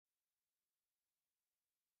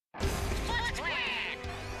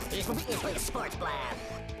It's like Sports Blab.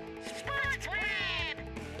 Sports Lab!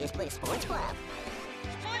 It's like Sports Blab.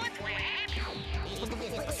 Sports Lab! It's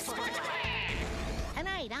like Sports Blab.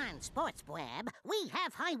 Tonight on Sports Blab, we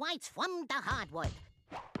have highlights from the hardwood,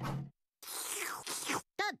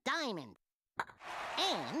 the diamond,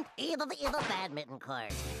 and the badminton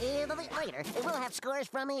court. Later, we'll have scores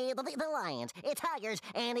from the Lions, Tigers,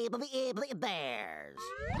 and Bears.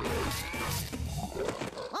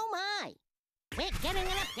 Oh my! We're getting an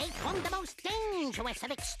update from the most dangerous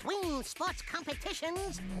of extreme sports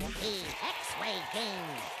competitions, the X-Ray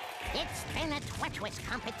game. It's been a treacherous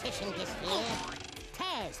competition this year.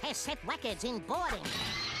 Taz has set records in boarding,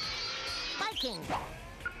 biking,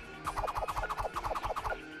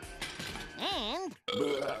 and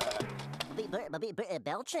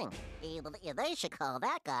belching. They should call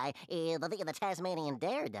that guy the Tasmanian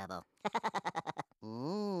Daredevil.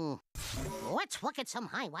 Let's look at some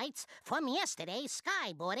highlights from yesterday's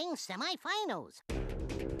skyboarding semifinals.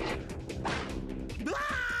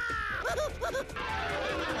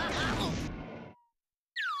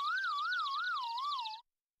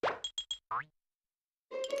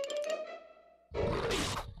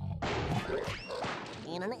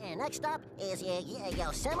 And next up is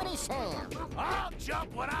Yosemite Sam. I'll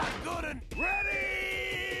jump when I'm good and ready!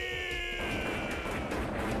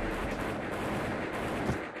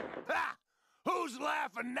 Ha! Who's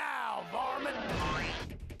laughing now, varmint?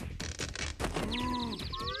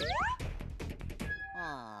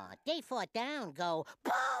 Aw, they fought down, go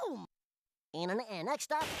boom! And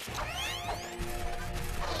next up,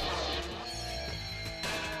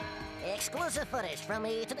 exclusive footage from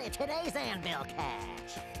today's anvil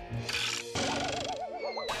catch.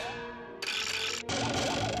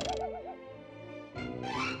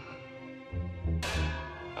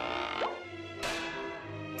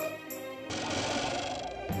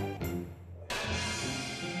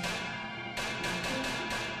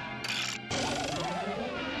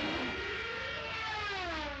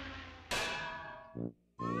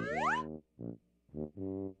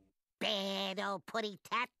 Bad old putty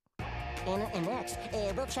tat. And next,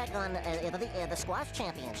 we'll check on the squash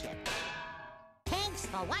championship. Thanks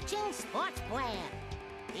for watching Sports Blab.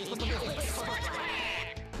 Sports Lab!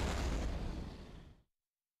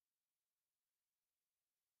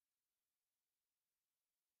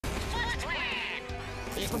 Sports Lab!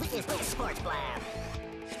 It's like Sports Blab.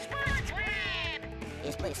 Sports Lab!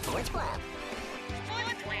 It's like Sports Blab.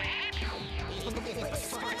 Sports Lab! It's like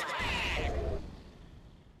Sports Blab.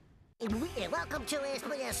 Welcome to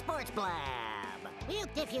Sports Blab. We'll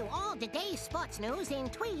give you all the day's sports news in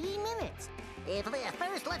 3 minutes.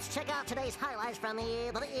 First, let's check out today's highlights from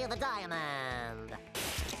the diamond.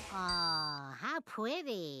 Oh, how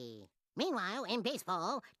pretty. Meanwhile, in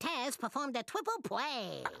baseball, Taz performed a triple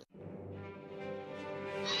play.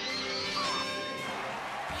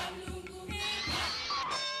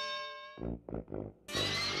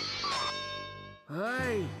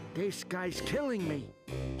 Hey, this guy's killing me.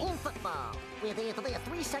 In football, with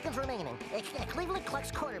 3 seconds remaining, Cleveland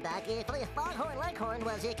Cluck's quarterback, Foghorn Leghorn,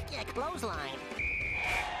 was clothesline.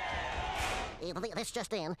 This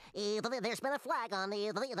just in, there's been a flag on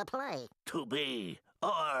the play. To be,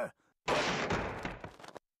 or...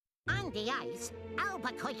 On the ice,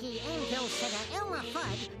 Albuquerque Angel sitter Elmer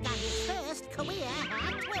Fudd got his first career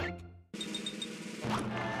hat trick.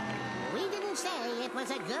 We didn't say it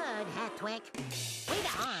was a good hat trick.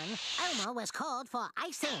 Later on, Elmer was called for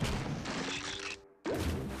icing.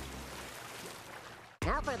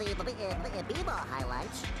 Now for the b-ball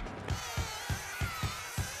highlights.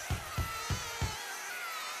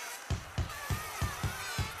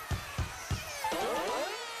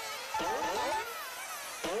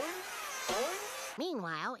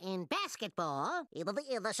 Meanwhile, in basketball,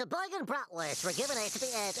 The Sheboygan Bratwursts were given a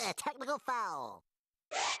technical foul.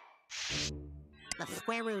 the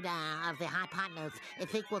square root of the hypotenuse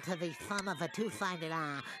is equal to the sum of a two-sided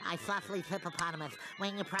isosceles hippopotamus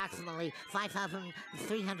weighing approximately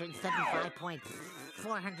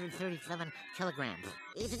 5,375.437 kilograms.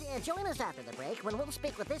 Join us after the break when we'll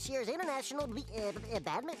speak with this year's International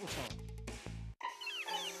Badminton Champ.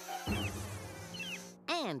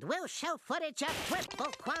 And we'll show footage of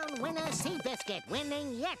Triple Crown winner Seabiscuit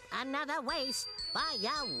winning yet another race by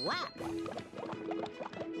a whack.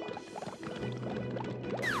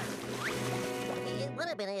 It would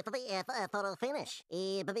have been a photo finish,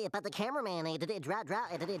 but the cameraman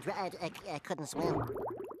couldn't swim.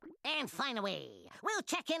 And finally, we'll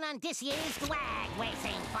check in on this year's drag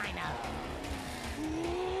racing final.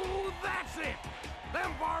 Ooh, that's it!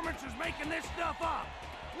 Them varmints is making this stuff up!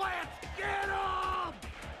 Let's get 'em!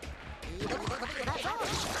 That's all.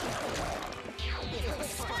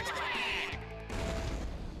 Sport Lab!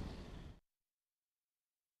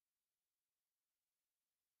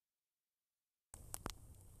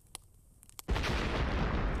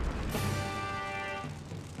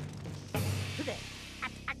 Today,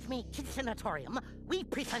 at Acme Kitchenatorium, we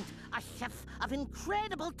present a chef of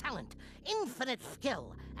incredible talent, infinite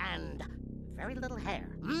skill, and very little hair.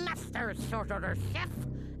 Master Short Order Chef,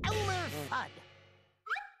 Elmer Fudd.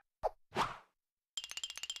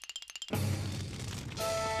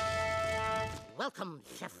 Welcome,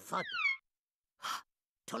 Chef Fudd.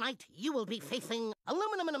 Tonight, you will be facing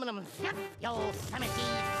Aluminum Chef Yosemite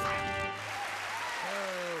Sam.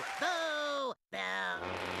 Boo! Boo!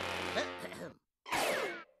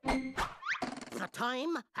 The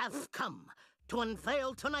time has come to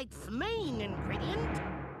unveil tonight's main ingredient.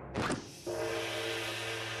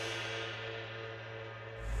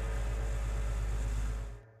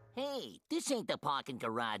 Hey, this ain't the parking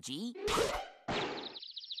garagey.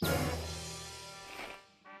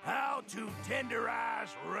 How to tenderize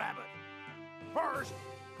rabbit. First,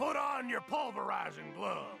 put on your pulverizing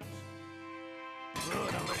gloves.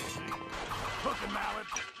 Good, now let's see. Cooking mallet,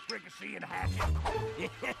 fricassee, and hatchet.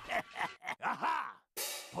 Aha!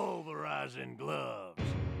 Pulverizing gloves.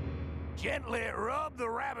 Gently rub the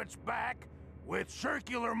rabbit's back with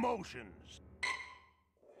circular motions.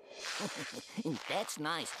 That's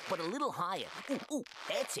nice, but a little higher. Ooh,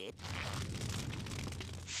 that's it.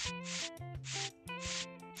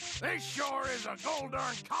 This sure is a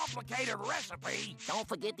gold-darn complicated recipe. Don't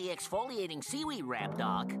forget the exfoliating seaweed wrap,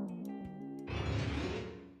 Doc.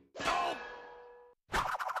 Oh!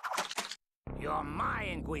 You're my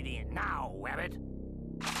ingredient now, Rabbit.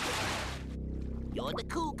 You're the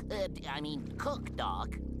cook,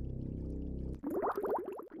 Doc.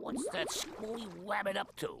 What's that screwy rabbit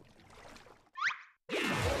up to?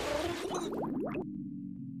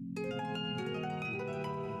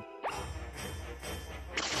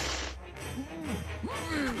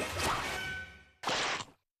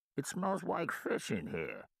 It smells like fish in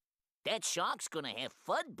here. That shark's gonna have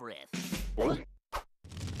Fudd breath.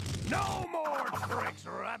 No more tricks,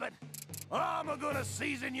 Rabbit. I'm gonna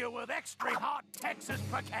season you with extra hot Texas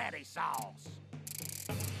picante sauce.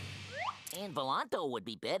 And Volanto would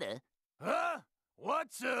be better. Huh?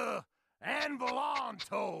 What's,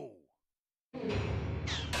 Anvolanto?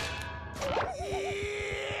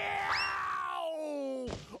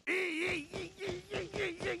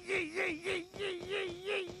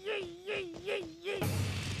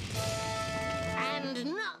 And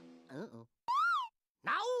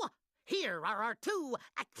now, here are our two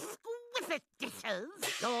exquisite dishes.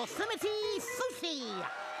 Yosemite sushi.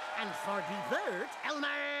 And for dessert,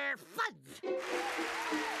 Elmer fudge.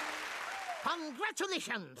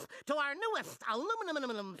 Congratulations to our newest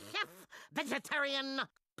aluminum chef, vegetarian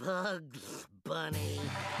Bugs Bunny.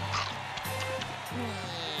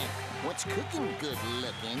 What's cooking good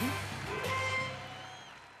looking?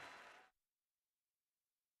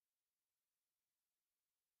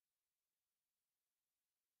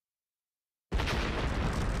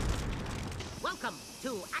 Welcome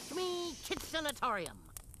to Acme Kitchenatorium.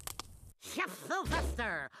 Chef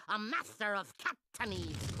Sylvester, a master of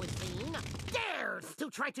Captainese cuisine, dares to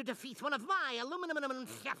try to defeat one of my aluminum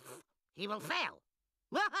chefs. He will fail.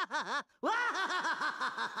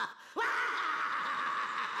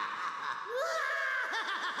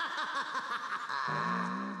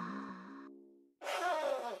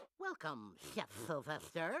 Welcome, Chef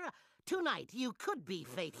Sylvester. Tonight you could be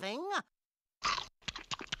facing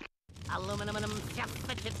aluminum chef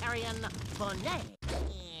vegetarian Bonnet.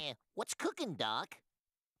 What's cooking, Doc?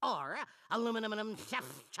 Or aluminum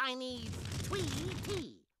chef Chinese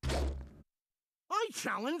Tweety. I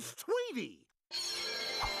challenge Tweety.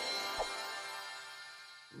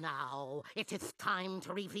 Now, it is time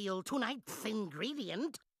to reveal tonight's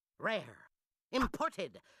ingredient. Rare,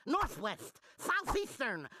 imported, Northwest,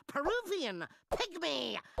 Southeastern, Peruvian,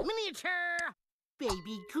 pygmy, miniature,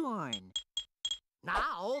 baby corn.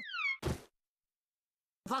 Now,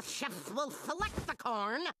 the chefs will select the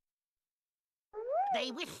corn they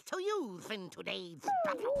wish to use in today's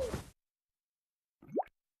battle.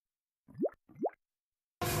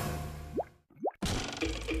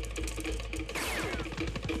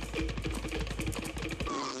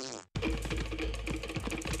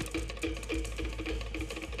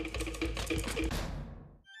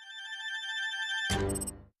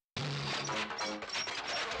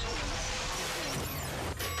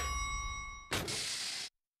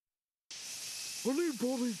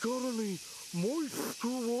 Anybody got any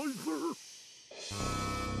moisturizer?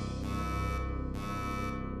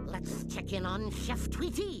 Let's check in on Chef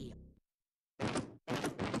Tweety.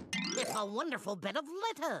 If a wonderful bed of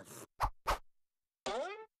lettuce.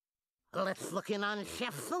 Let's look in on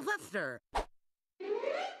Chef Sylvester.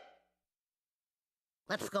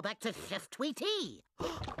 Let's go back to Chef Tweety.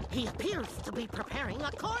 He appears to be preparing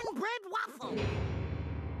a cornbread waffle.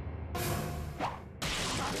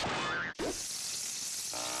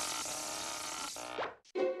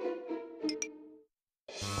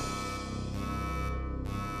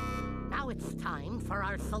 Now it's time for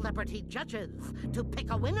our celebrity judges to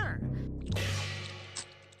pick a winner.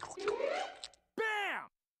 Bam!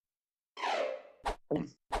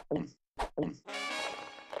 It's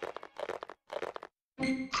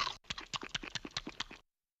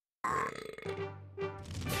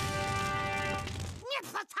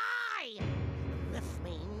a tie! This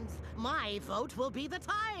means my vote will be the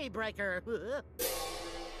tiebreaker.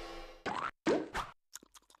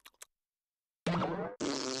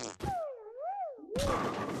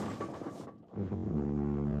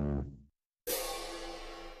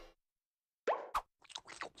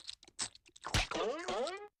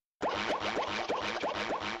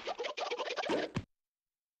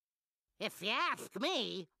 If you ask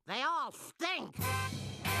me, they all stink.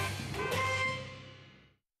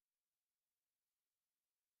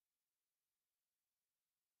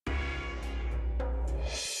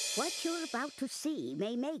 What you're about to see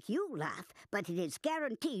may make you laugh, but it is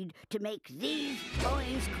guaranteed to make these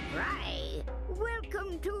boys cry.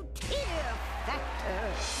 Welcome to Tear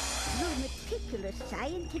Factor, through meticulous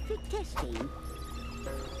scientific testing.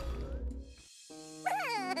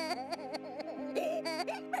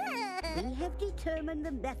 We have determined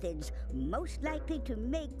the methods most likely to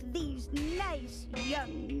make these nice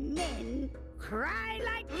young men cry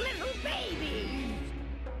like little babies.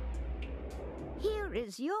 Here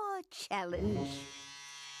is your challenge.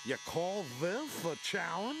 You call this a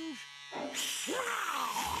challenge?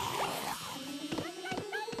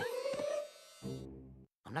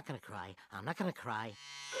 I'm not gonna cry. I'm not gonna cry.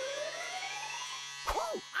 Oh!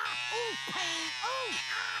 Ah! Oh! Pain! Oh!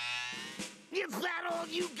 Ah! Is that all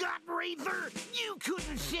you got, Razor? You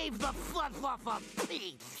couldn't shave the fluff off a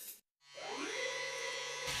piece!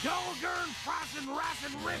 Yogurt, frosted,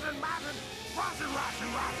 rockin', risen, mockin', frosted,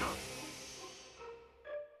 rockin', rockin'.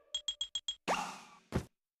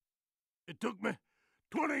 It took me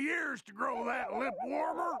 20 years to grow that lip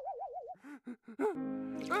warmer.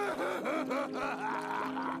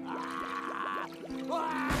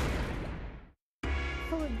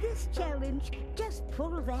 For this challenge, just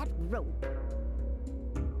pull that rope.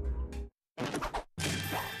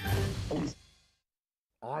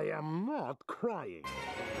 I am not crying.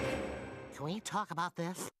 Can we talk about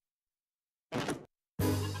this?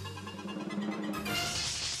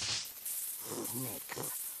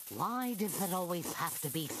 Snakes. Why does it always have to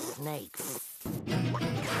be snakes?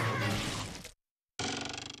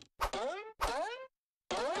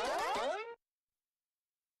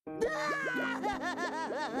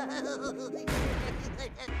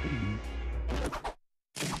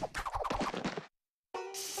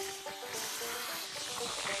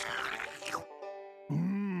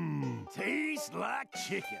 Tastes like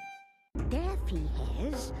chicken. Daffy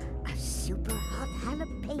has a super hot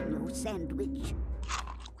jalapeno sandwich.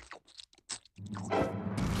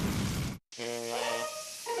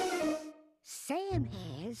 Sam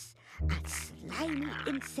has a slimy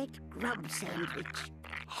insect grub sandwich.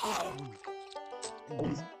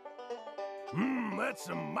 That's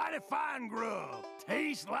some mighty fine grub.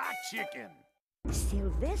 Tastes like chicken.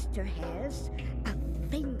 Sylvester has a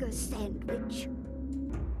finger sandwich.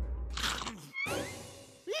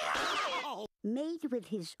 Made with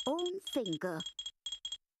his own finger.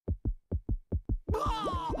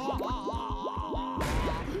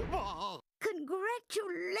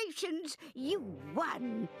 Congratulations, you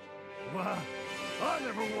won. Well, I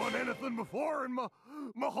never won anything before in my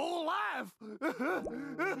whole life.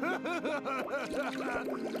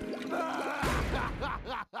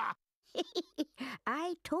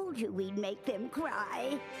 I told you we'd make them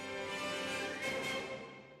cry.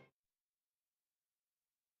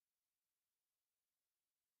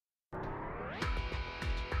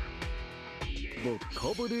 The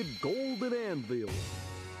coveted golden anvil.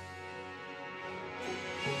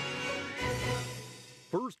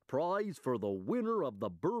 First prize for the winner of the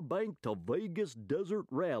Burbank to Vegas Desert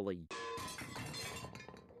Rally.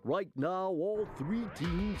 Right now, all three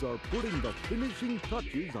teams are putting the finishing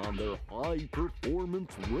touches on their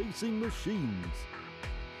high-performance racing machines.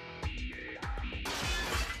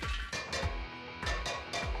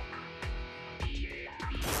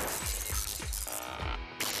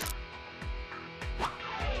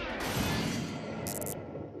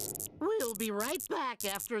 We'll be right back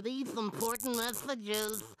after these important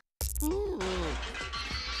messages.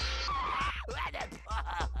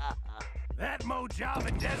 That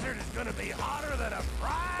Mojave Desert is gonna be hotter than a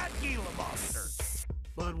fried Gila monster.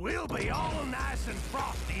 But we'll be all nice and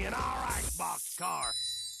frosty in our icebox car.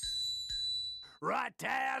 Right,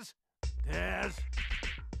 Taz? Taz?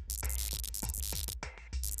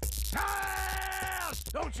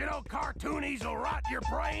 Taz! Don't you know cartoonies will rot your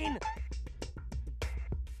brain?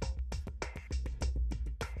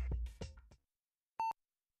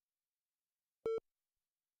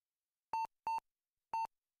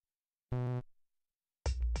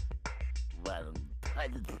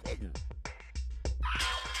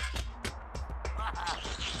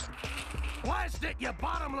 Blast it, you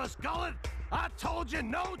bottomless gullet! I told you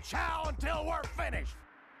no chow until we're finished!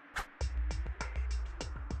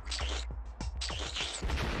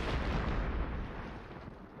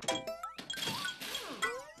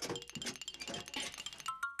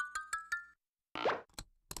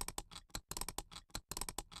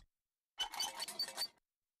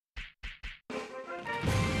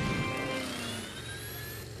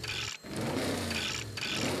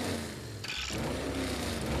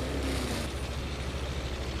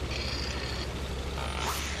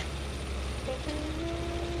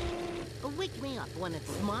 Wake me up when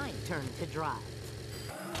it's my turn to drive.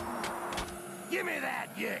 Give me that,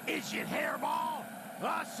 you idiot hairball!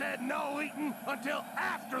 I said no eating until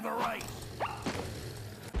after the race!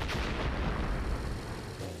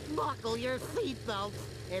 Buckle your seatbelts.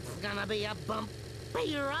 It's gonna be a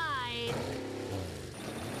bumpy ride.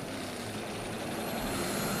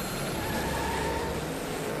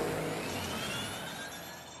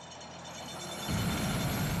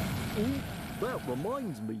 Ooh, that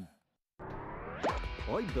reminds me.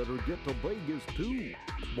 I better get to Vegas too.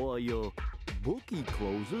 My, bookie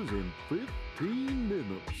closes in 15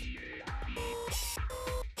 minutes.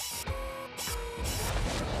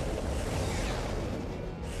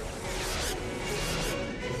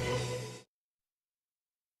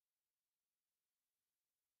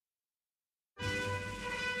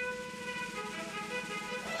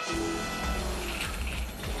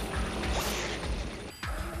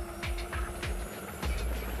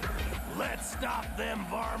 Let's stop them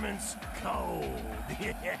varmints cold.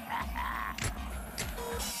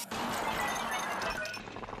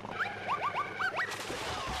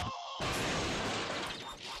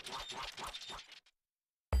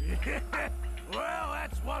 Well,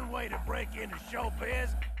 that's one way to break into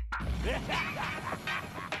showbiz.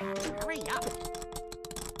 Hurry up.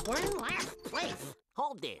 We're in last place.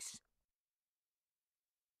 Hold this.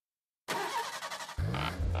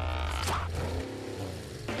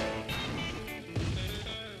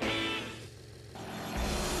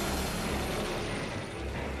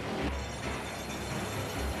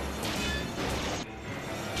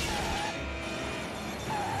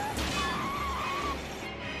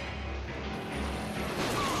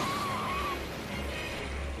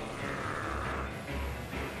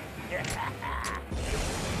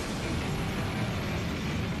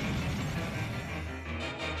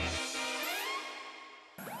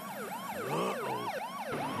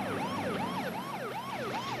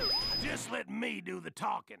 Just let me do the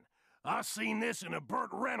talking. I seen this in a Burt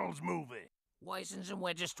Reynolds movie. License and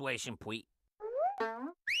registration, please.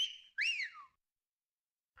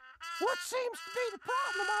 What seems to be the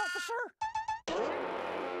problem, officer?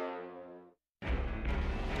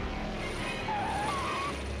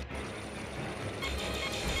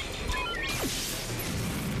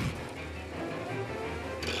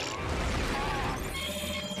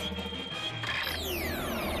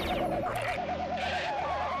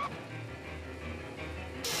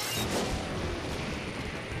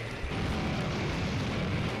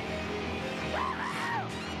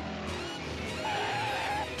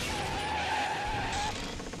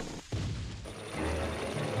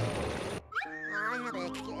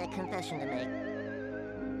 A confession to make.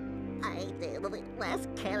 I ate the last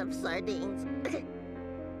can of sardines.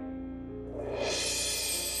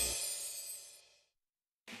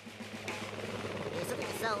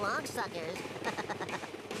 So long, suckers.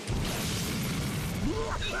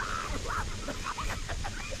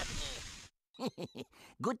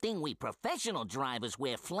 Good thing we professional drivers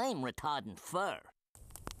wear flame retardant fur.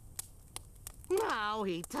 Now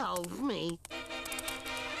he tells me.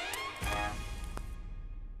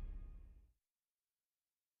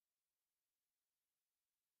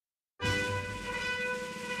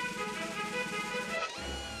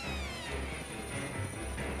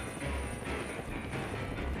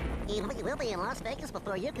 We'll be in Las Vegas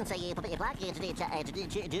before you can say black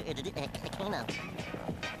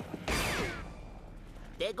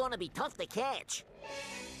They're gonna be tough to catch.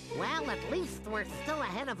 Well, at least we're still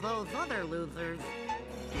ahead of those other losers.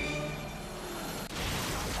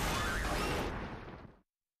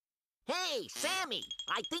 Hey, Sammy!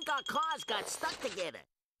 I think our cars got stuck together.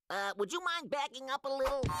 Would you mind backing up a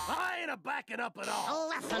little? I ain't a-backing up at all.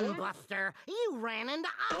 Listen, Buster, you ran into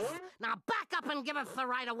us. Now back up and give us the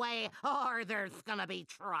right of way, or there's gonna be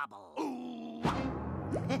trouble.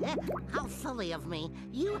 How silly of me.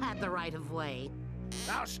 You had the right of way.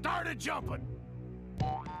 Now start a-jumping.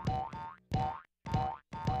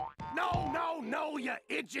 No, you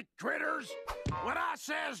idiot critters. When I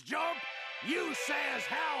says jump, you says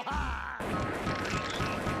how high.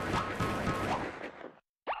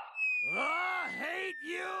 I hate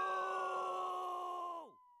you!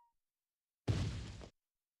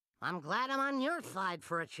 I'm glad I'm on your side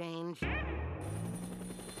for a change. I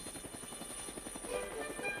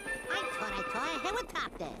thought I saw a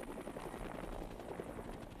helicopter.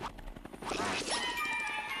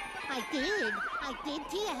 I did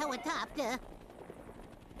see a helicopter.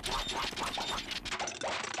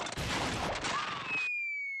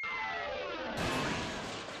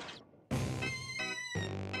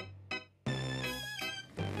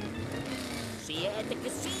 See you at the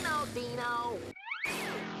casino, Dino.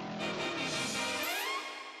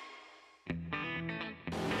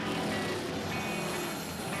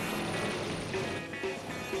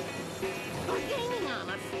 They're gaining on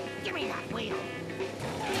us. Give me that wheel.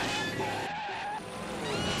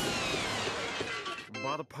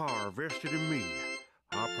 By the power vested in me,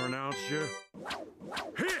 I pronounce you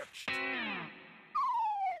hitched.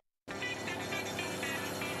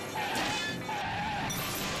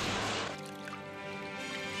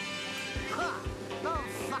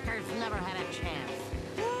 Those suckers never had a chance.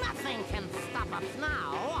 Nothing can stop us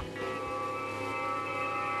now.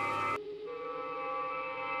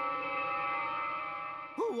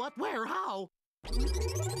 Who, what, where, how?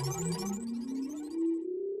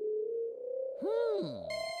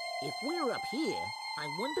 If we're up here, I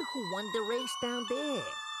wonder who won the race down there.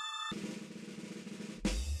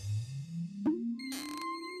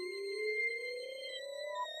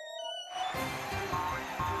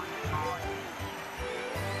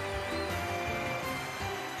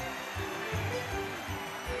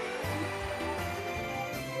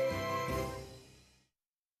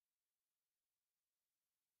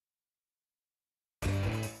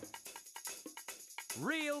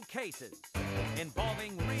 Real cases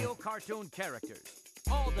involving real cartoon characters.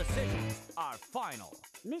 All decisions are final.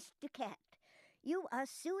 Mr. Cat, you are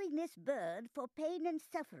suing this bird for pain and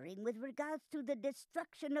suffering with regards to the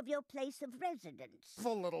destruction of your place of residence. The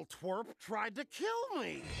little twerp tried to kill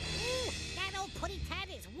me. Ooh, that old putty tat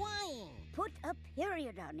is whining. Put a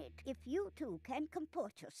period on it. If you two can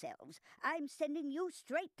comport yourselves, I'm sending you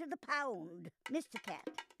straight to the pound. Mr. Cat,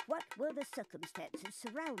 what were the circumstances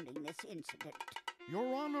surrounding this incident?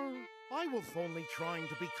 Your Honor, I was only trying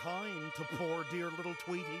to be kind to poor dear little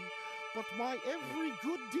Tweety, but my every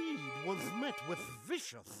good deed was met with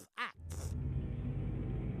vicious acts.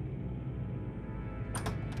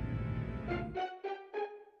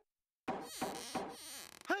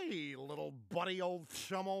 Hey, little buddy old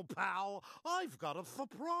chum old pal, I've got a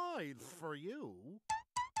surprise for you.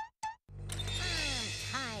 I'm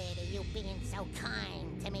tired of you being so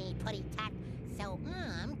kind to me, putty tat. So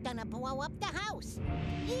I'm gonna blow up the house.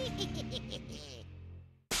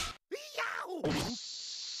 Yow!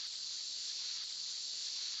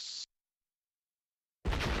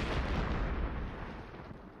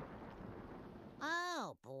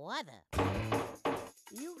 Oh, brother.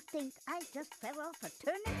 You think I just fell off a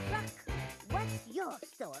turnip truck? What's your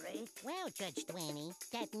story? Well, Judge Dwanny,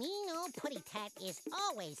 that mean old putty tat is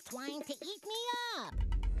always trying to eat me up.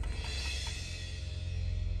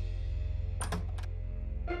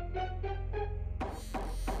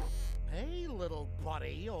 Hey, little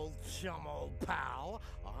buddy, old chum, old pal,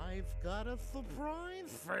 I've got a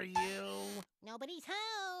surprise for you. Nobody's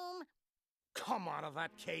home. Come out of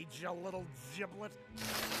that cage, you little giblet,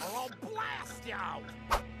 or I'll blast you out!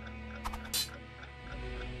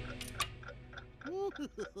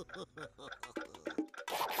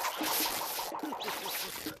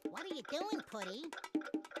 What are you doing, Putty?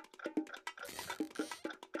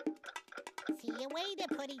 See you later,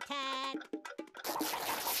 Putty tat.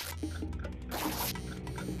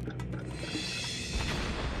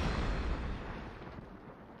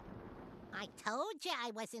 I told you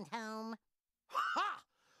I wasn't home. Ha!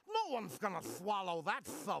 No one's gonna swallow that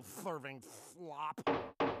self-serving slop.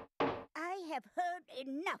 I have heard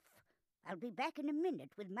enough. I'll be back in a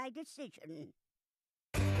minute with my decision.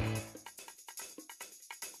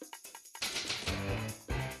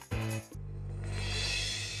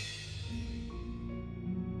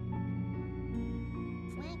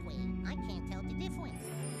 tell the difference.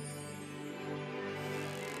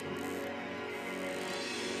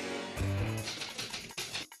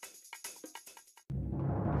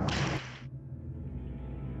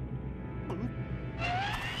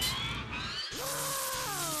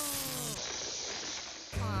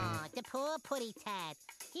 Aw, the poor putty tat.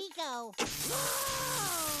 He go.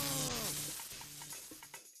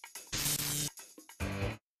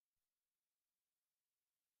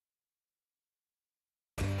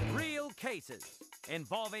 Real cases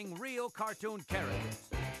involving real cartoon characters.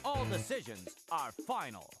 All decisions are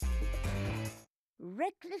final.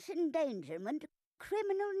 Reckless endangerment,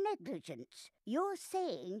 criminal negligence. You're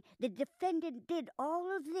saying the defendant did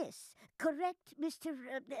all of this, correct, Mr.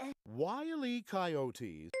 Wile E.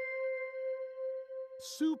 Coyote,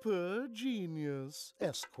 Super Genius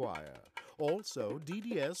Esquire. Also,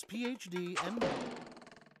 DDS, PhD, and...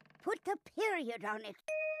 Put the period on it.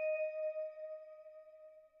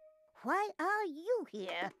 Why are you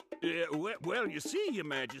here? Well, you see, Your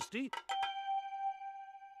Majesty,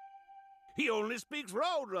 he only speaks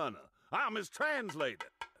Roadrunner. I'm his translator.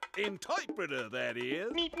 Interpreter, that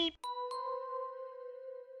is. Meep, meep.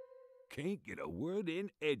 Can't get a word in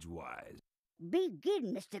edgewise.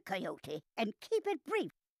 Begin, Mr. Coyote, and keep it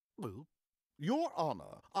brief. Well, Your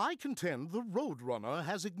Honor, I contend the Roadrunner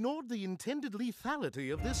has ignored the intended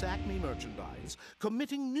lethality of this Acme merchandise,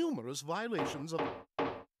 committing numerous violations of...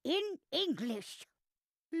 In English.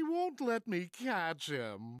 He won't let me catch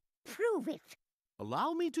him. Prove it.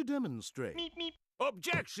 Allow me to demonstrate. Meep, meep.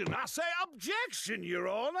 Objection! I say objection, Your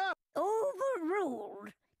Honor! Overruled.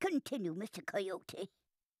 Continue, Mr. Coyote.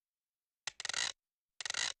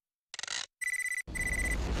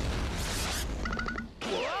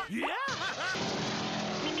 What? Yeah!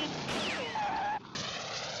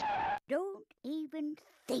 Don't even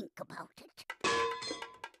think about it.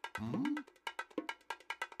 Hmm?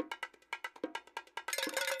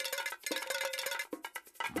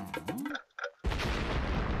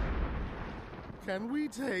 Can we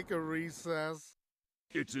take a recess?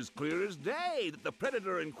 It's as clear as day that the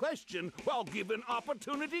predator in question, while given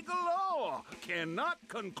opportunity galore, cannot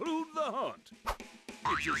conclude the hunt.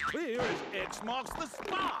 It's as clear as X marks the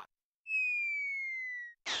spot.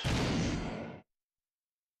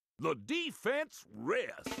 The defense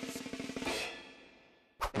rests.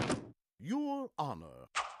 Your Honor.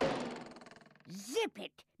 Zip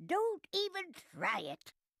it. Don't even try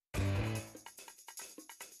it.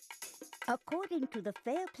 According to the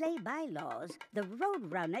Fair Play bylaws, the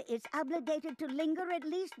Roadrunner is obligated to linger at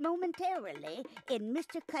least momentarily in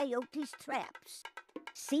Mr. Coyote's traps.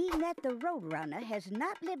 Seeing that the Roadrunner has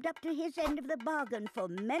not lived up to his end of the bargain for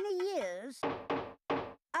many years,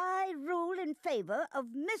 I rule in favor of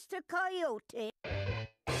Mr. Coyote.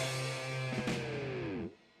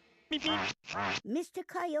 Mr.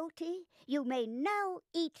 Coyote, you may now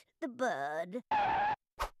eat the bird.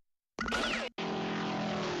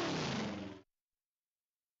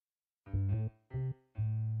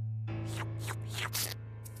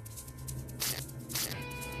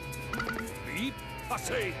 Beep! I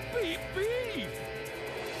say beep, beep!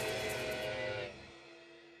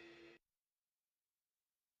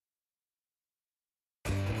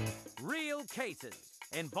 Real cases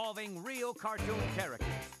involving real cartoon characters.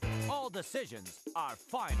 All decisions are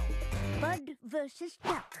final. Bud versus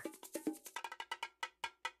duck.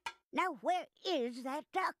 Now, where is that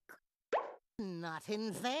duck? Not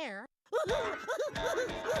in there.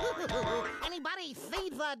 Anybody see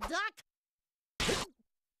the duck?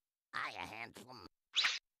 I a handsome.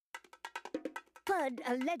 Bud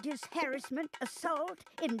alleges harassment, assault,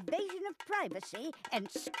 invasion of privacy, and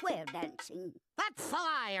square dancing. That's a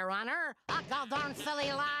lie, Your Honor. A goddamn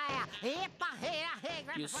silly lie.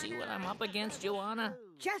 You see what I'm up against, Your Honor?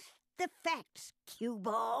 Just the facts, cue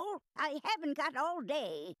ball. I haven't got all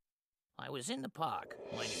day. I was in the park,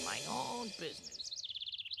 minding my own business.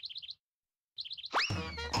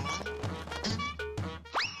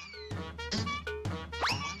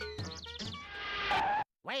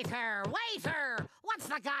 Waiter! Waiter! What's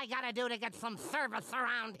the guy gotta do to get some service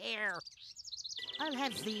around here? I'll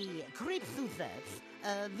have the crepe Suzette,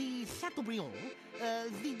 the Chateaubriand,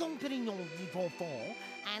 the Dom Perignon de Tonton,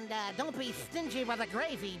 and don't be stingy with the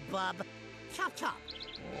gravy, bub. Chop, chop.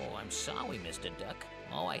 Oh, I'm sorry, Mr. Duck.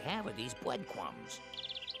 All I have are these breadcrumbs.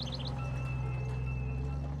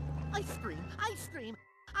 Ice cream! Ice cream!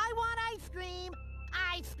 I want ice cream!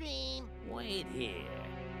 Ice cream! Wait here,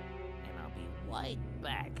 and I'll be right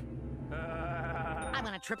back. I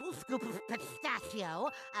want a triple scoop of pistachio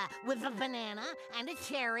with a banana and a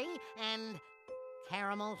cherry and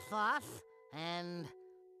caramel sauce and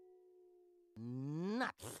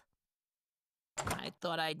nuts. I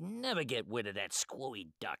Thought I'd never get rid of that screwy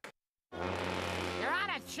duck. You're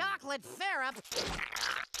out of chocolate syrup.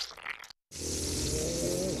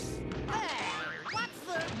 Hey, what's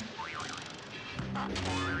the...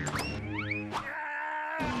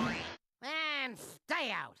 And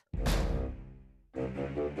stay out.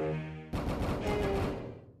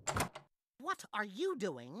 What are you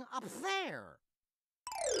doing up there?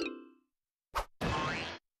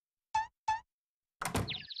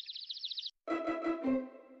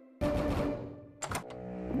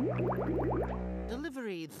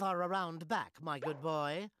 Deliveries are around back, my good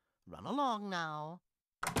boy. Run along now.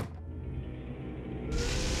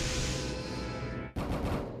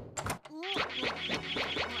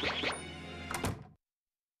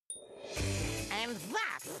 And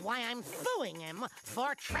that's why I'm suing him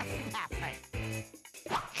for trespassing.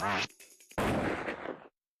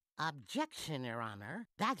 Objection, Your Honor.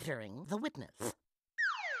 Badgering the witness.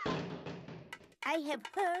 I have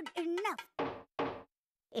heard enough.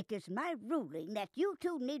 It is my ruling that you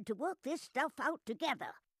two need to work this stuff out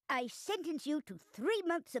together. I sentence you to 3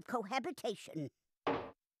 months of cohabitation.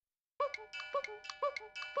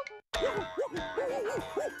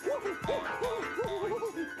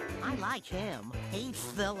 I like him. He's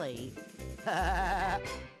silly.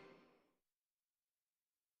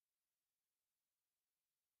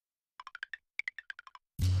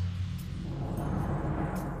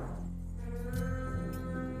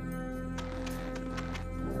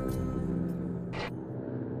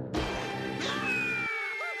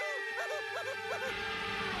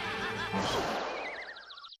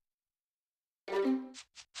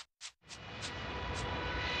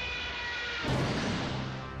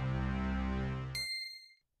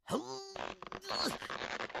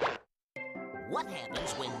 What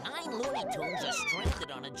happens when 9 Looney Tunes are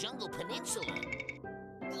stranded on a jungle peninsula?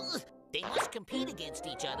 They must compete against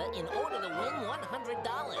each other in order to win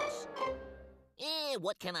 $100.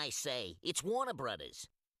 What can I say? It's Warner Brothers.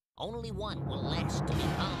 Only one will last to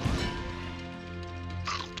become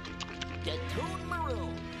the Toon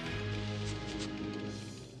Maroon.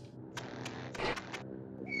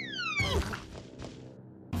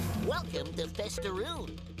 Welcome to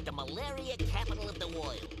Festaroon, the malaria capital of the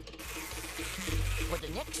world. For the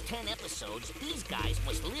next 10 episodes, these guys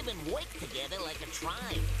must live and work together like a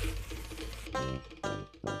tribe.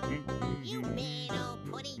 You bad old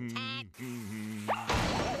putty tat.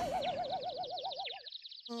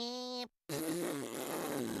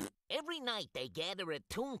 Every night they gather at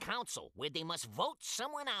Toon Council, where they must vote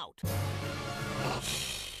someone out.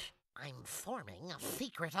 I'm forming a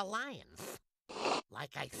secret alliance.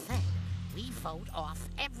 Like I said, we vote off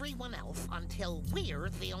everyone else until we're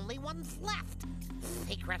the only ones left.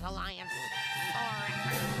 Secret alliance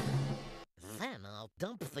forever. Then I'll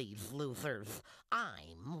dump these losers.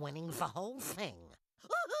 I'm winning the whole thing.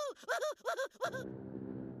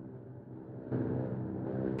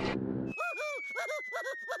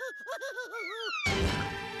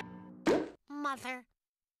 Mother.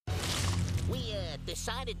 We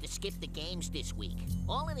decided to skip the games this week.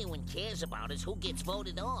 All anyone cares about is who gets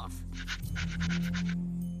voted off.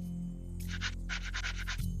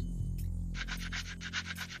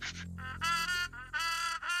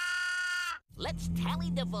 Let's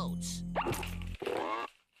tally the votes.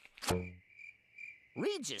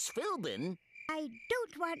 Regis Philbin? I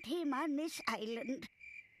don't want him on this island.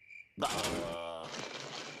 I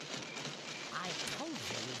told you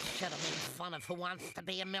we should have made fun of Who Wants to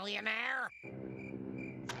Be a Millionaire.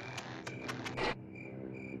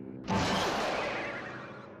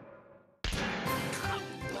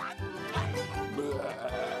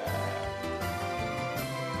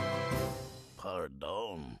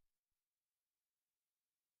 Pardon.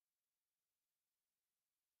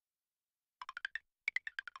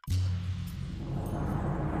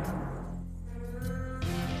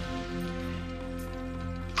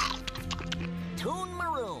 Toon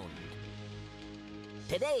Maroon.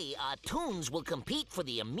 Today, our Toons will compete for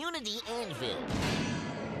the Immunity Anvil.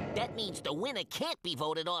 That means the winner can't be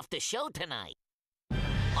voted off the show tonight.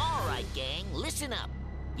 All right, gang, listen up.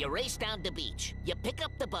 You race down the beach, you pick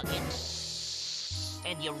up the bucket,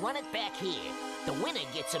 and you run it back here. The winner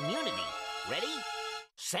gets immunity. Ready?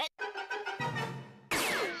 Set?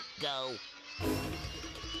 Go.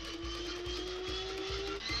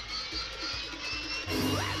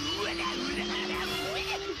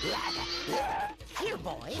 Here,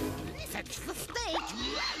 boy. Fetch the steak.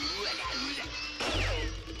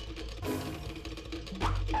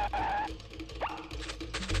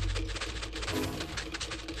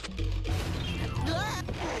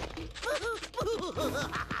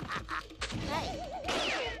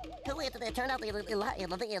 Hey, it turned out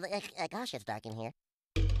gosh, it's dark in here.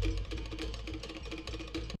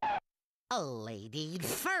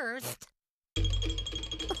 Ladies first.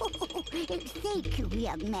 Oh, thank you,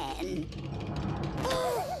 young man.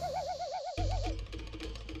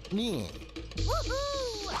 Yeah.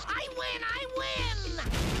 Woohoo! I win!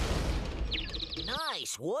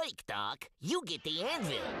 Nice work, Doc. You get the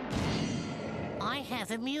anvil. I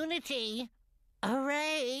have immunity.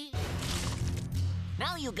 Hooray!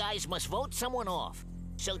 Now you guys must vote someone off.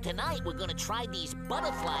 So tonight we're gonna try these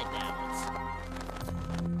butterfly ballots.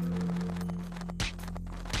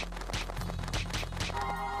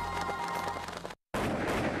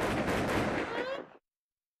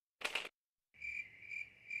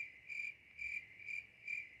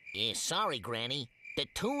 Yeah, sorry, Granny. The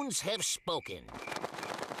tunes have spoken.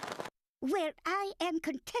 Well, I am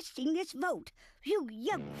contesting this vote. You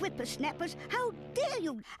young whippersnappers, how dare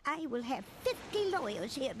you? I will have 50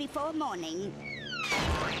 lawyers here before morning.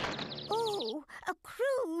 Oh, a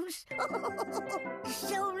cruise.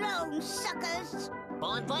 So long, suckers.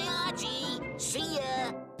 Bon voyage! See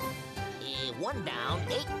ya! One down,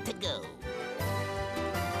 8 to go.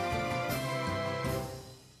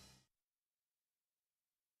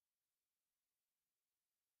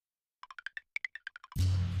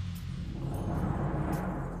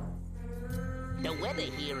 The weather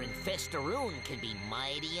here in Festaroon can be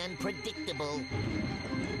mighty unpredictable.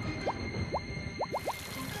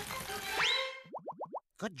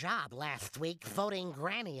 Good job last week voting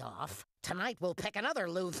Granny off. Tonight we'll pick another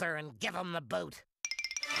Luther and give him the boot.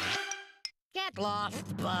 Get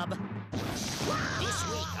lost, bub. This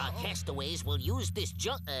week, our castaways will use this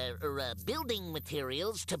building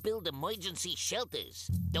materials to build emergency shelters.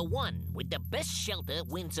 The one with the best shelter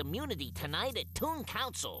wins immunity tonight at Toon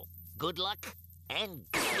Council. Good luck and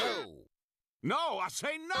go! No, I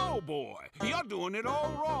say no, boy. You're doing it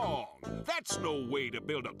all wrong. That's no way to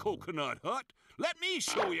build a coconut hut. Let me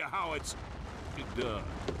show you how it's done.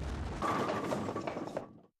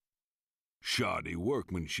 Shoddy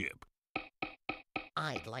workmanship.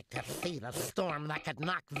 I'd like to see the storm that could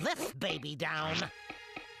knock this baby down.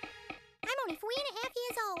 I'm only 3.5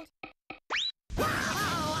 years old.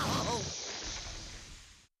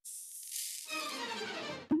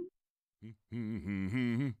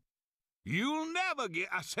 You'll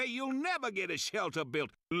never get a shelter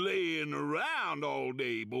built laying around all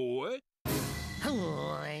day, boy.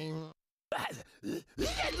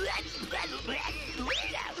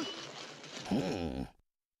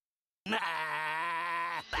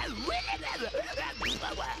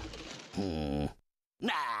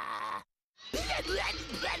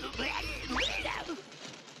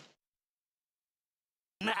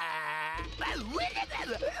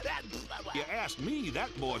 You ask me, that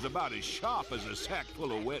boy's about as sharp as a sack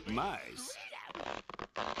full of wet mice.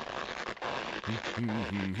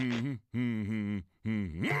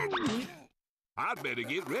 I'd better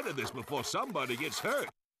get rid of this before somebody gets hurt.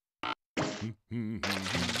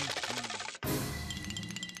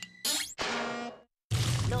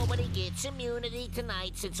 Nobody gets immunity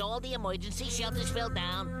tonight since all the emergency shelters fell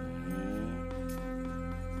down.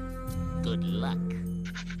 Good luck.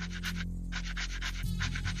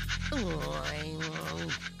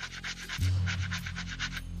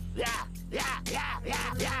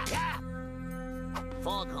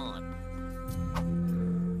 Foghorn.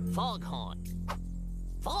 Foghorn.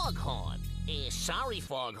 Foghorn. Sorry,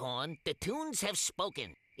 Foghorn. The tunes have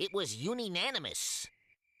spoken. It was unanimous.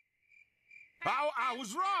 I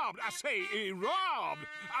was robbed. I say, robbed.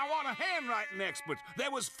 I want a handwriting expert.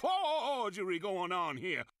 There was forgery going on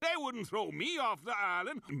here. They wouldn't throw me off the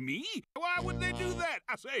island. Me? Why would they do that?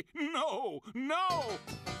 I say, no, no.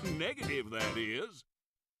 Negative, that is.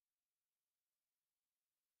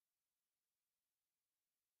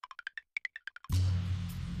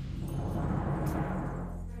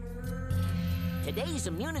 Today's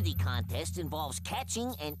immunity contest involves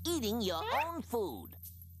catching and eating your own food.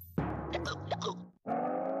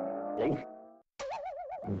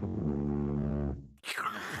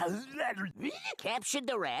 Capture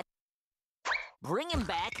the rat, bring him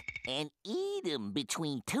back, and eat him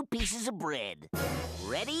between 2 pieces of bread.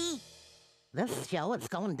 Ready? This show is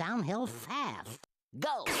going downhill fast.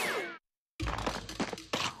 Go!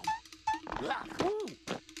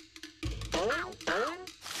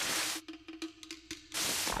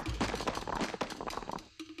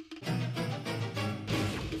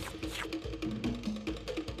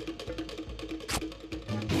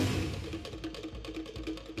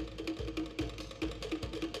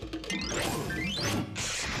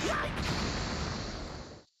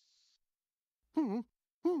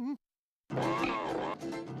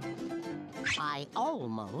 I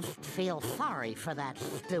almost feel sorry for that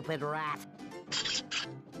stupid rat.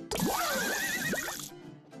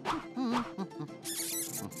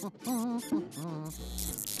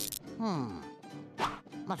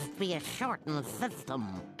 Must be a shortened system.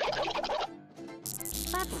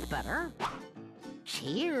 That's better.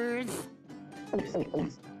 Cheers.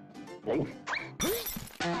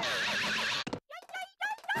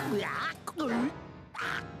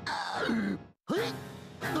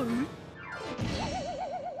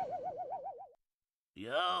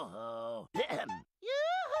 Yo-ho.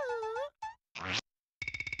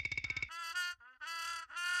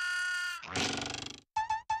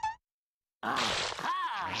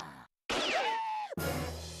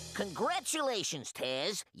 Congratulations,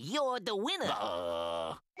 Taz. You're the winner.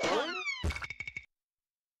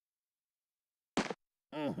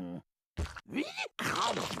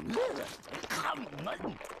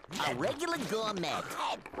 A regular gourmet.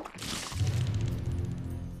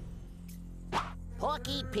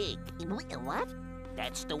 Porky Pig. What?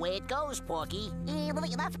 That's the way it goes, Porky.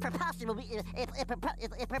 That's preposterous.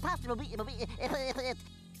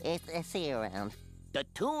 See you around. The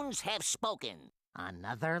tunes have spoken.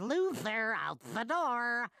 Another loser out the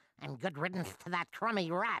door. And good riddance to that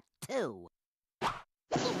crummy rat, too.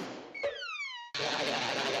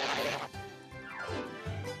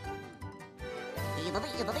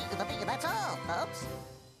 That's all, folks.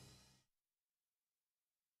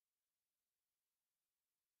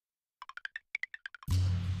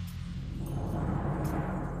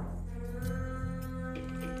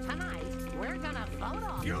 Tonight, we're gonna vote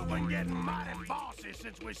on... You've been getting mighty bossy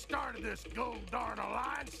since we started this gold darn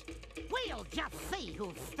alliance. We'll just see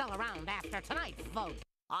who's still around after tonight's vote.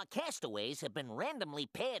 Our castaways have been randomly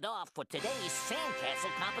paired off for today's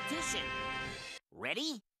sandcastle competition.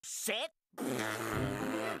 Ready, set, What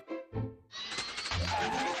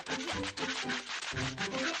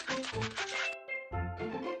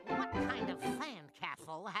kind of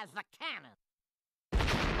sandcastle has a cannon?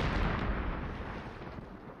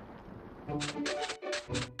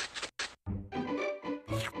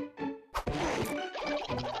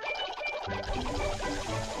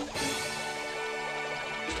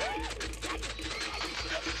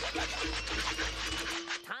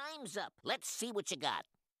 time's up. Let's see what you got.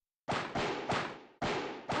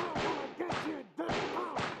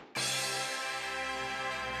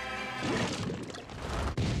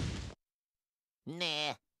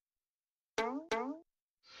 Nah.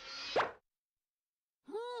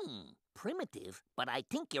 Primitive, but I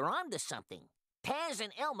think you're onto something. Taz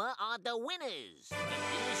and Elmer are the winners. And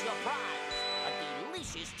here's your prize, a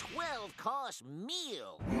delicious 12-course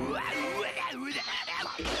meal.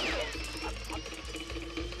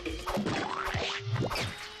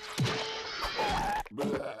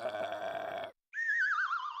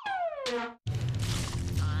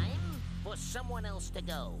 Time for someone else to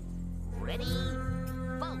go. Ready?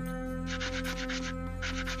 Vote.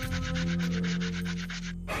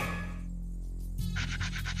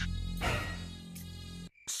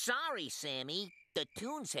 Sorry, Sammy. The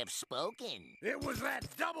tunes have spoken. It was that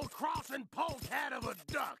double-crossing polecat of a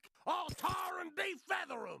duck. All tar and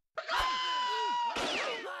defeather him.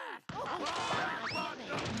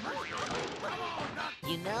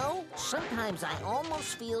 You know, sometimes I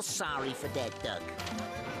almost feel sorry for that duck.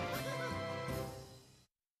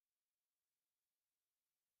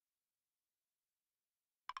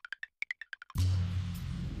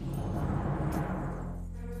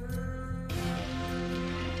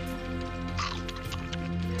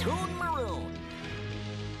 Toon Maroon.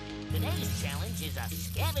 Today's challenge is a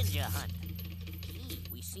scavenger hunt. Gee,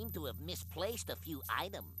 we seem to have misplaced a few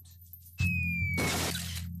items.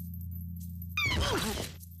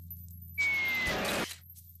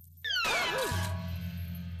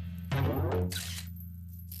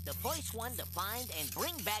 The first one to find and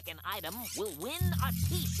bring back an item will win a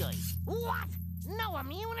T-shirt. What? No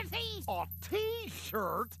immunity? A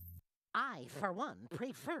T-shirt? I, for one,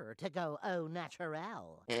 prefer to go au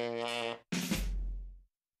naturel.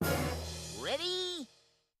 Ready?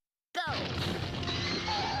 Go!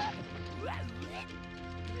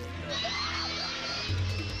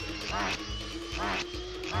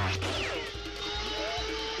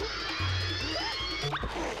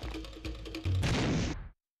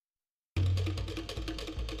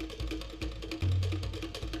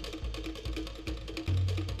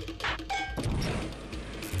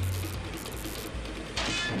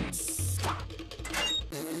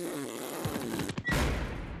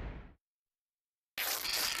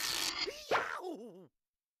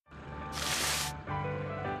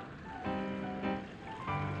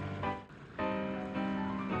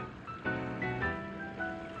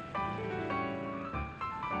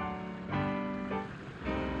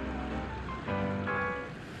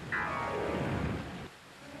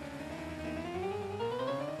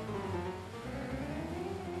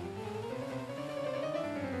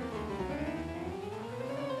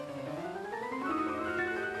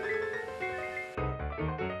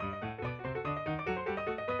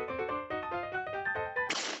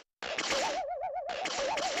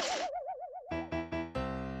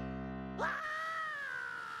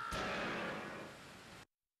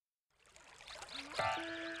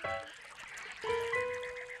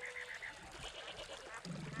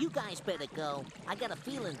 You guys better go. I got a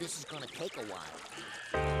feeling this is gonna take a while.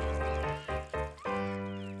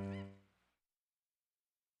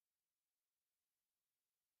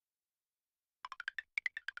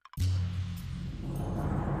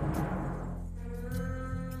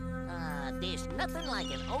 There's nothing like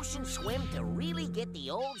an ocean swim to really get the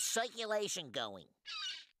old circulation going.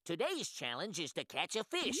 Today's challenge is to catch a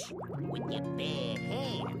fish with your bare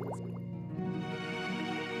hands.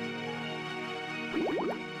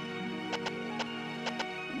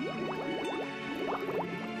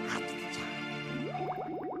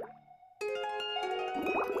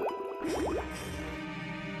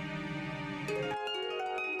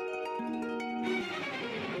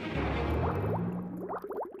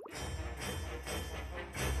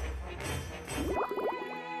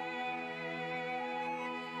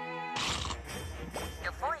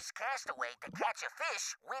 The first castaway to catch a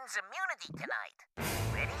fish wins immunity tonight.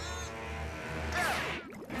 Ready? Go!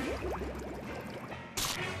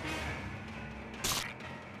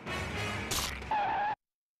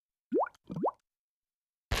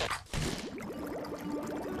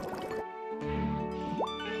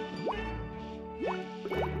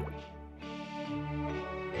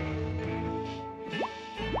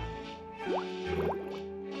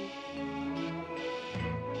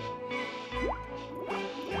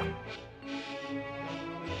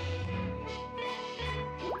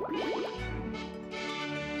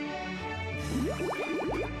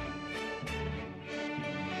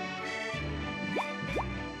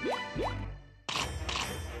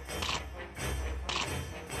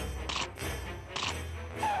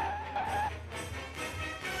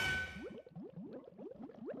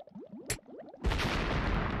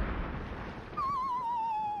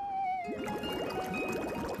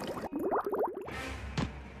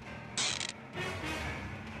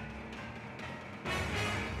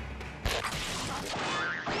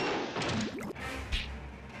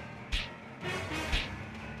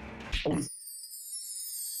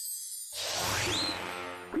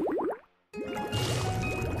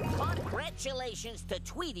 Congratulations to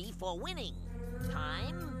Tweety for winning.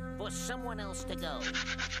 Time for someone else to go.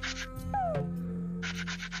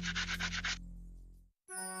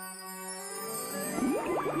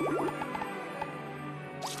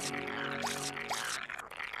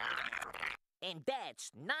 And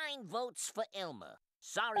that's 9 votes for Elmer.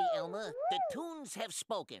 Sorry, Elmer, the tunes have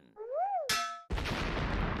spoken.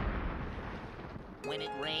 When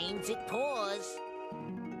it rains, it pours.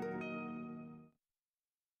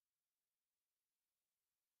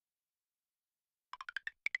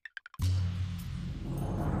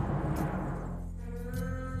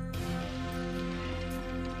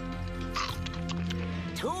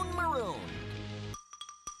 Toon Maroon.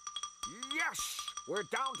 Yes! We're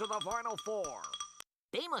down to the final 4.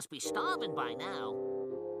 They must be starving by now.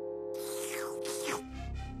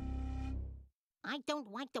 I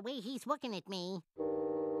don't like the way he's looking at me.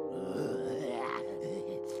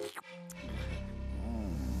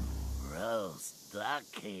 Gross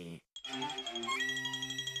ducky.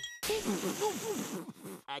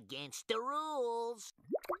 Against the rules.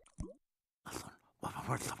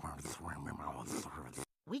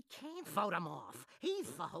 We can't vote him off.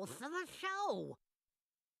 He's the host of the show.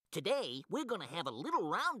 Today, we're gonna have a little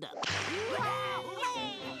roundup.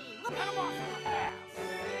 Look at him off.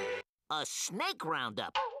 A snake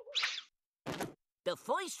roundup. The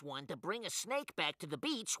first one to bring a snake back to the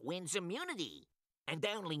beach wins immunity. And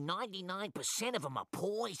only 99% of them are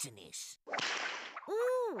poisonous.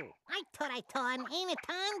 Ooh, I thought I saw an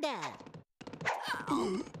anaconda.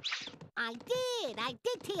 I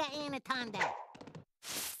did see an anaconda.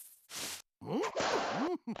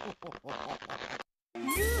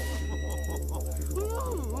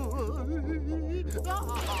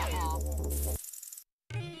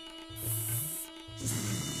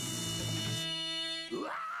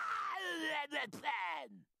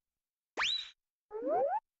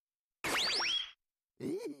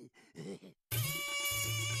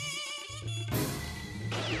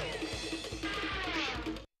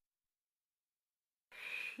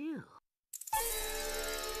 Phew.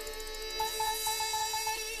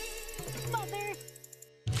 Mother!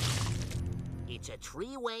 It's a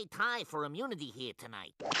 3-way tie for immunity here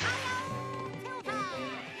tonight.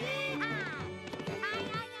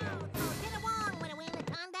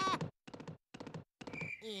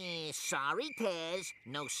 Sorry, Taz.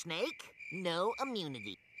 No snake, no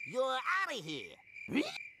immunity. You're out of here.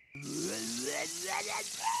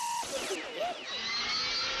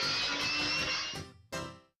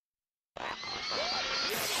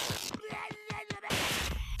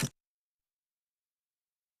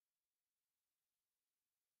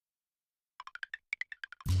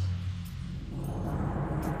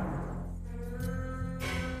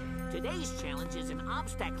 Today's challenge is an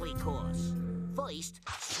obstacle course. First,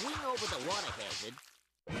 swing over the water hazard.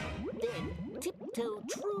 Then, tiptoe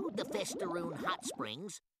through the Festeroon hot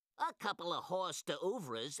springs. A couple of horse to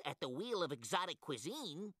oeuvres at the wheel of exotic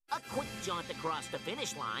cuisine. A quick jaunt across the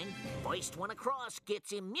finish line. First one across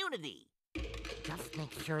gets immunity. Just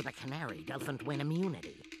make sure the canary doesn't win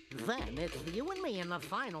immunity. Then it's you and me in the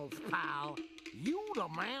finals, pal. You the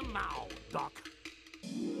man now, Duck.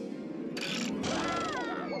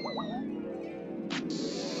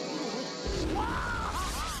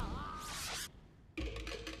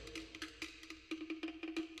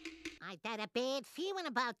 I got a bad feeling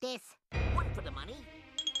about this. 1 for the money.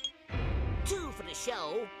 2 for the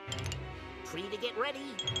show. 3 to get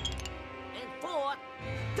ready. And 4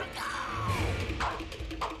 to go!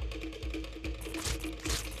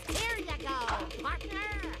 Here you go, partner!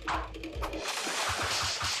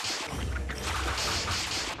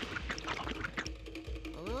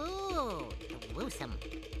 Ooh, gruesome.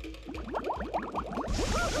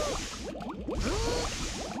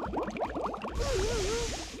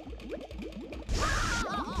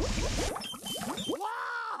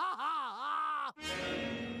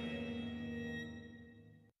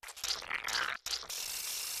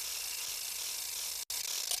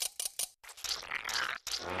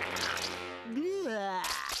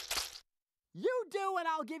 You do and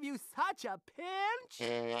I'll give you such a pinch.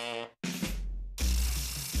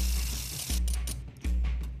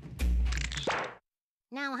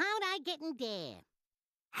 Now, how'd I get in there?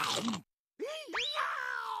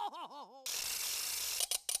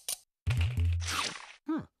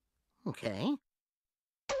 Okay.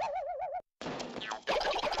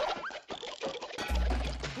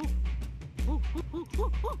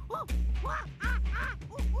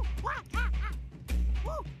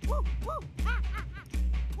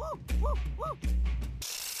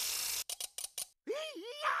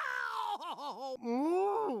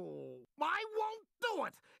 I won't do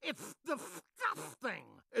it. It's disgusting.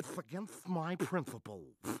 It's against my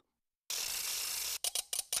principles.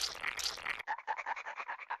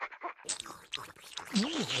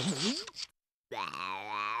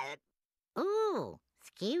 Ooh,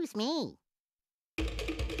 excuse me.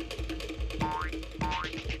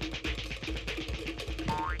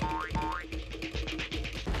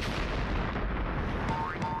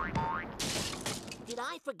 Did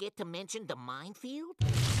I forget to mention the minefield?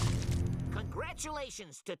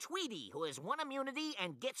 Congratulations to Tweety, who has won immunity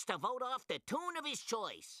and gets to vote off the tune of his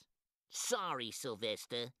choice. Sorry,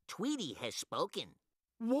 Sylvester. Tweety has spoken.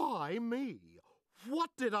 Why me? What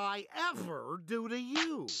did I ever do to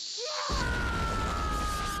you?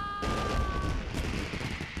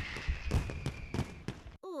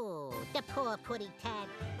 Ooh, the poor putty tad.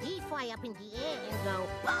 He'd fly up in the air and go,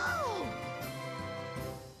 boom!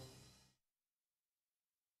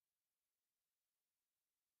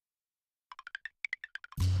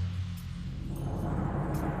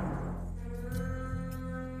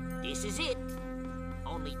 This is it.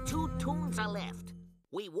 Only 2 tunes are left.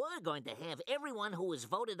 We were going to have everyone who was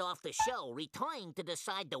voted off the show return to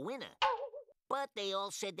decide the winner. But they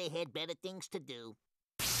all said they had better things to do.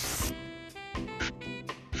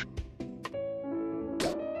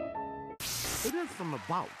 It isn't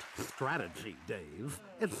about strategy, Dave.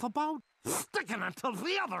 It's about sticking it to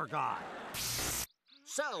the other guy.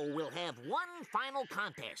 So we'll have one final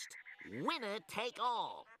contest. Winner take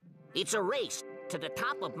all. It's a race to the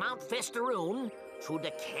top of Mount Festeroon through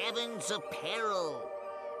the caverns of peril.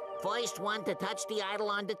 First one to touch the idol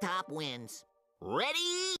on the top wins.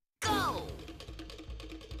 Ready, go!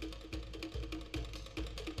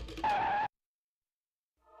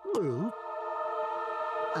 Blue.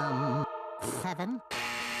 7.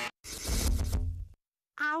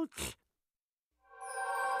 Ouch.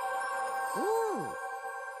 Ooh.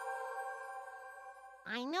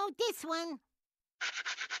 I know this one.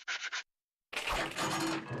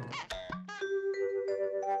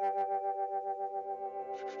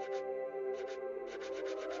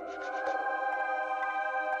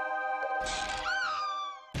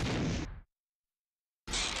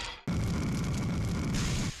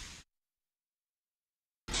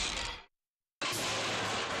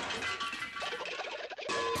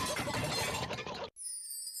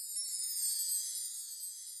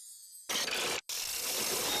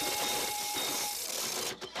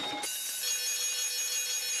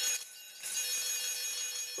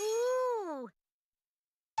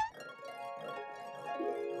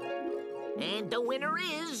 And the winner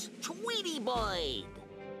is Tweety Boy.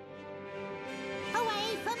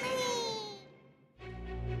 Away from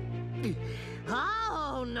me!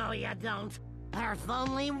 Oh, no you don't. There's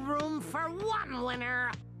only room for one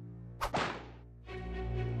winner.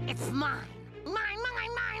 It's mine. Mine,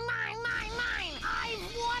 mine, mine, mine, mine, mine. I've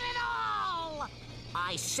won it all.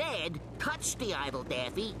 I said touch the idol,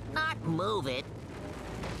 Daffy, not move it.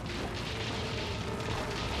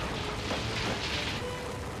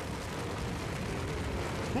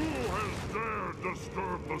 Who has dared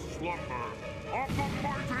disturb the slumber of the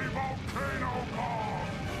mighty volcano god?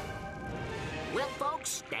 Well,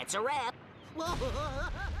 folks, that's a wrap.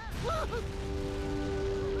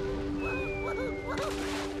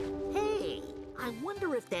 Hey, I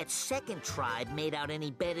wonder if that second tribe made out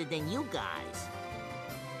any better than you guys.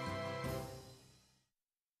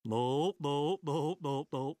 Nope, nope, nope, nope,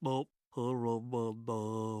 nope, nope.